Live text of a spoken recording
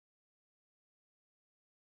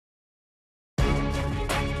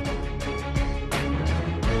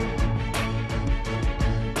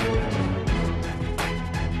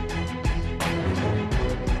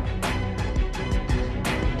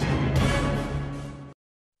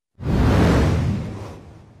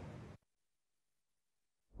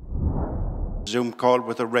Zoom call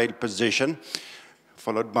with a rail position,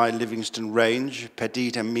 followed by Livingston Range.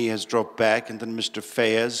 Petit Ami has dropped back, and then Mr.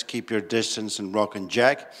 Fayez, Keep Your Distance, and Rock and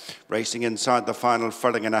Jack. Racing inside the final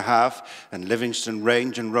furlong and a half, and Livingston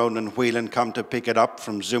Range and Ronan Whelan come to pick it up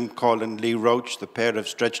from Zoom Call and Lee Roach. The pair have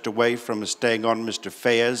stretched away from a staying on Mr.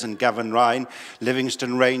 Fayez and Gavin Ryan.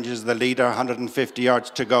 Livingston Range is the leader, 150 yards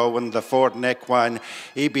to go, and the Ford and Equine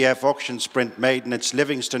EBF Auction Sprint Maiden. It's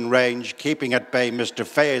Livingston Range keeping at bay Mr.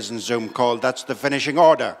 Fayez and Zoom Call. That's the finishing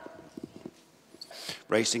order.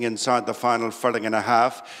 Racing inside the final furlong and a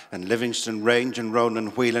half, and Livingston Range and Ronan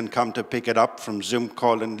Whelan come to pick it up from Zoom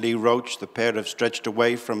Call and Lee Roach. The pair have stretched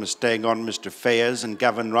away from a staying on Mr. Fayez and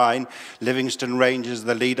Gavin Ryan. Livingston Range is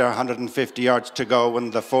the leader, 150 yards to go,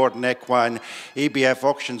 and the Ford and Equine EBF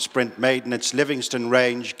Auction Sprint Maiden. It's Livingston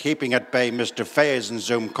Range keeping at bay Mr. Fayez and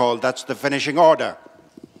Zoom Call. That's the finishing order.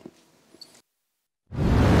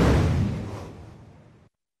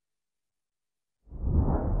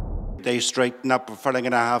 They straighten up, a furlong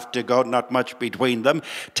and a half to go, not much between them.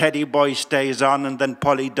 Teddy Boy stays on, and then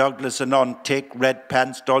Polly Douglas and On Tick, Red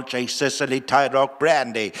Pants, Dolce Sicily, Tyrock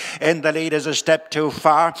Brandy. In the lead is a step too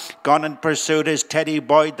far. Gone in pursuit is Teddy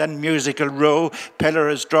Boy, then Musical Rue. Pillar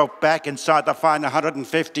has dropped back inside the final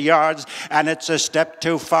 150 yards, and it's a step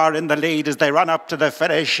too far in the lead as they run up to the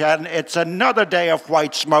finish, and it's another day of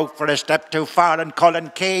white smoke for a step too far, and Colin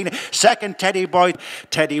Keane, second Teddy Boy.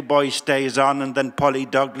 Teddy Boy stays on, and then Polly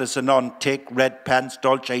Douglas and On Tick, Red Pants,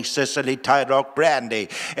 Dolce Sicily, Tyrock Brandy.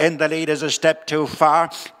 In the lead is a step too far.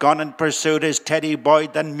 Gone in pursuit is Teddy Boy,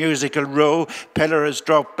 then Musical Rue. Pillar has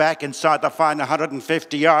dropped back inside the final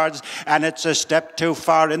 150 yards, and it's a step too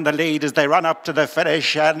far in the lead as they run up to the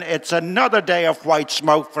finish, and it's another day of white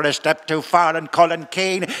smoke for a step too far, and Colin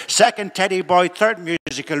Keane, second Teddy Boy, third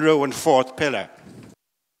Musical Rue, and fourth Pillar.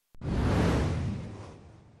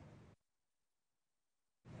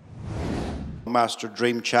 Master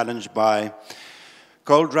Dream challenged by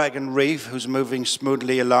Gold Dragon Reef, who's moving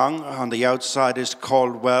smoothly along. On the outside is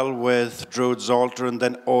Caldwell with Druid's Altar, and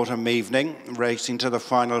then Autumn Evening. Racing to the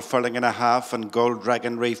final furlong and a half, and Gold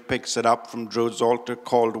Dragon Reef picks it up from Druid's Altar.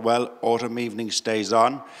 Caldwell, Autumn Evening stays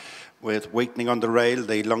on. With Weakening on the rail,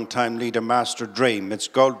 the long-time leader, Master Dream. It's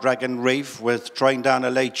Gold Dragon Reef with trying down a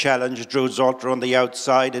late challenge. Druid's Altar on the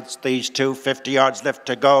outside. It's these two, 50 yards left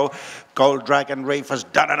to go. Gold Dragon Reef has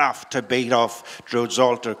done enough to beat off Druid's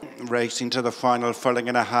Altar. Racing to the final furlong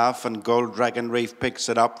and a half, and Gold Dragon Reef picks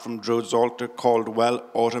it up from Druid's Altar. Caldwell,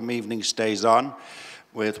 Autumn Evening stays on.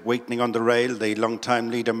 With Weakening on the rail, the long-time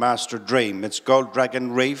leader, Master Dream. It's Gold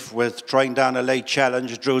Dragon Reef with trying down a late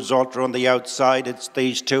challenge. Druid's Altar on the outside. It's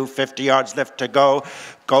these two, 50 yards left to go.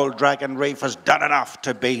 Gold Dragon Reef has done enough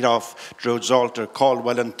to beat off Druid's Altar.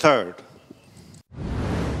 Caldwell in third.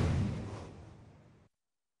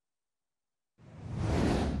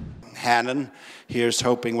 Hannon, here's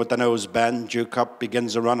hoping with the nose bend. Duke Up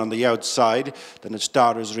begins a run on the outside. Then it's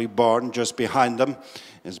Star is Reborn. Just behind them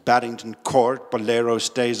is Baddington Court. Bolero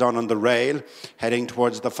stays on the rail, heading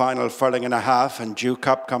towards the final furlong and a half, and Duke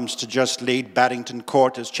Up comes to just lead. Baddington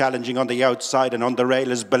Court is challenging on the outside, and on the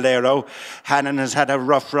rail is Bolero. Hannon has had a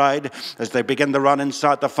rough ride as they begin the run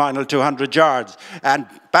inside the final 200 yards, and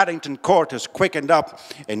Baddington Court has quickened up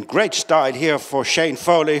in great style here for Shane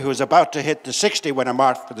Foley, who is about to hit the 60-winner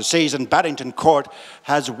mark for the season. Baddington Court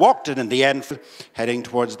has walked it in the end, heading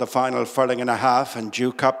towards the final furlong and a half, and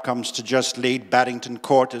Duke Up comes to just lead. Baddington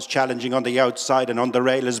Court is challenging on the outside, and on the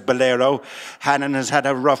rail is Bolero. Hannon has had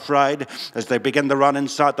a rough ride as they begin the run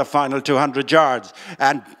inside the final 200 yards,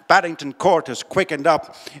 and Baddington Court has quickened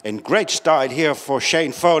up in great style here for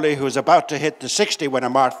Shane Foley, who is about to hit the 60-winner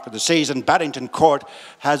mark for the season. Baddington Court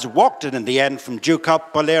has walked it in the end from Duke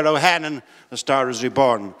Up, Bolero, Hannon. The Star is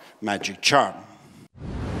Reborn, Magic Charm.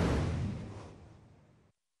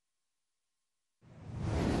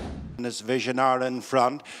 This Visionara in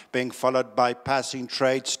front, being followed by Passing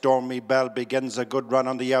Trade. Stormy Bell begins a good run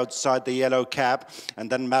on the outside, the yellow cap, and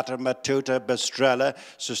then Mater Matuta, Bestrella,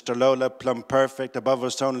 Sister Lola, Plum Perfect, Above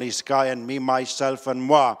Us Only Sky, and Me, Myself, and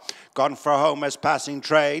Moi. Gone for home as Passing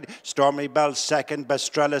Trade. Stormy Bell second.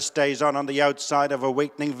 Bestrella stays on the outside of a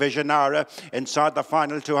weakening Visionara. Inside the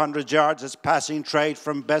final 200 yards is Passing Trade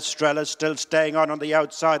from Bestrella, still staying on the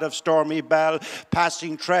outside of Stormy Bell.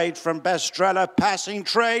 Passing Trade from Bestrella. Passing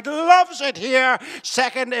Trade loves it here.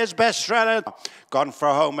 Second is Bestrella. Gone for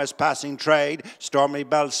home as Passing Trade. Stormy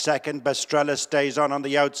Bell second. Bestrella stays on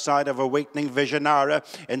the outside of a weakening Visionara.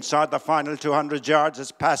 Inside the final 200 yards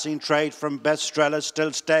is Passing Trade from Bestrella,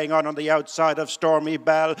 still staying on the outside of Stormy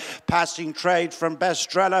Bell. Passing Trade from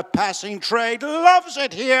Bestrella. Passing Trade loves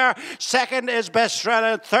it here. Second is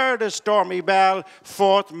Bestrella. Third is Stormy Bell.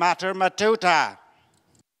 Fourth, Mater Matuta.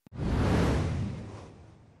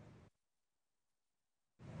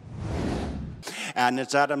 And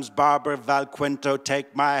it's Adams, Barber, Valquinto,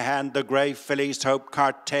 Take My Hand, The Grey, Phillies, Hope,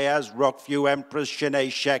 Carteas, Rockview, Empress,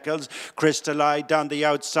 Shanae, Shekels, Crystal Eye down the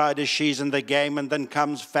outside as she's in the game, and then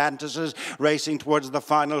comes Fantasies, racing towards the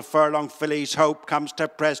final furlong. Phillies, Hope comes to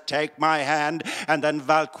press, Take My Hand, and then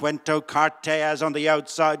Valquinto, Carteas on the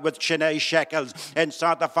outside with Shanae, Shekels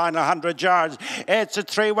inside the final 100 yards. It's a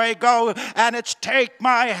three-way go, and it's Take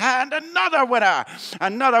My Hand, another winner,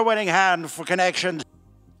 another winning hand for Connections.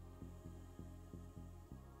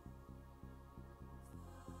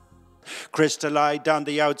 Crystal Eye down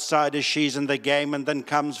the outside as she's in the game, and then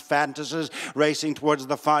comes Fantasies, racing towards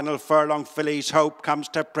the final furlong. Phillies, Hope comes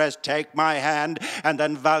to press, Take My Hand, and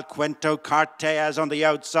then Valquinto, Carteas on the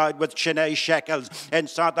outside with Shanae, Shekels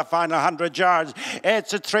inside the final 100 yards.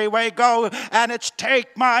 It's a three-way go, and it's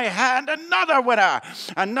Take My Hand, another winner,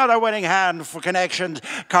 another winning hand for Connections.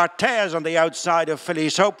 Carteas on the outside of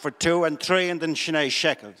Phillies, Hope for 2 and 3, and then Shanae,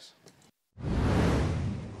 Shekels.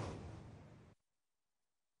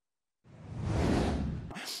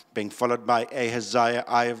 Being followed by Ahaziah,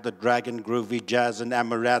 Eye of the Dragon, Groovy Jazz and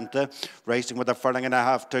Amarantha, racing with a furlong and a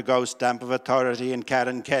half to go. Stamp of Authority and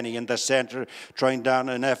Karen Kenny in the centre, throwing down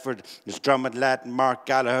an effort is Drummond Lad and Mark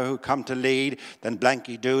Gallagher who come to lead. Then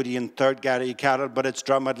Blanky Doody in third, Gary Carroll, but it's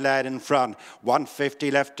Drummond Lad in front.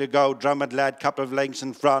 150 left to go. Drummond Lad, couple of lengths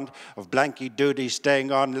in front of Blanky Doody.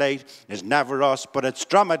 Staying on late is Navarros, but it's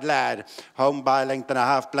Drummond Lad. Home by a length and a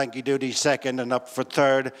half. Blanky Doody second, and up for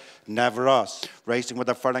third, Navarros. Racing with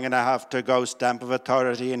a furlong and a half to go. Stamp of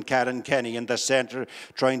Authority and Karen Kenny in the centre,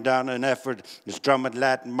 throwing down an effort is Drummond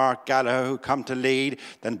Lad and Mark Gallagher who come to lead.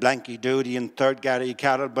 Then Blanky Doody in third, Gary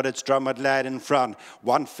Carroll, but it's Drummond Lad in front.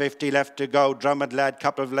 150 left to go. Drummond Lad,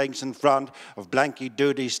 couple of lengths in front of Blanky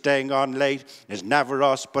Doody. Staying on late is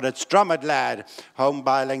Navarros, but it's Drummond Lad. Home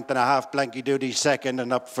by a length and a half. Blanky Doody second,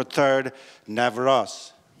 and up for third,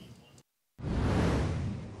 Navarros.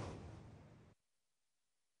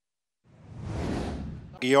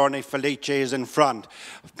 Giorni Felice is in front,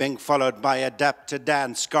 being followed by Adapt to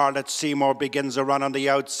Dance. Scarlet Seymour begins a run on the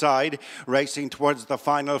outside, racing towards the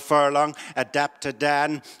final furlong. Adapt to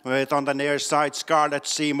Dan with on the near side Scarlet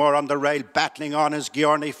Seymour on the rail, battling on is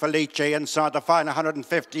Giorni Felice inside the final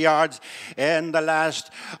 150 yards. In the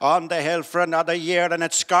last on the hill for another year, and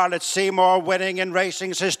it's Scarlet Seymour winning in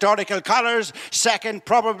racing's historical colours. Second,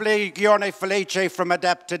 probably Giorni Felice from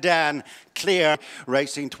Adapt to Dan. Clear,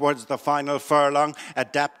 racing towards the final furlong.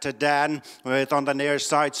 Adapt to Dan with on the near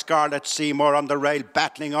side Scarlet Seymour on the rail,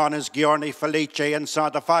 battling on is Giorni Felice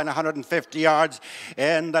inside the final 150 yards.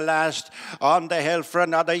 In the last on the hill for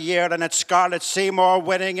another year, and it's Scarlet Seymour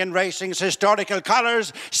winning in racing's historical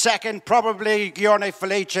colours. Second, probably Giorni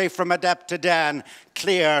Felice from Adapt to Dan.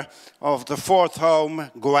 Clear of the fourth home,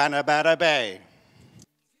 Guanabara Bay.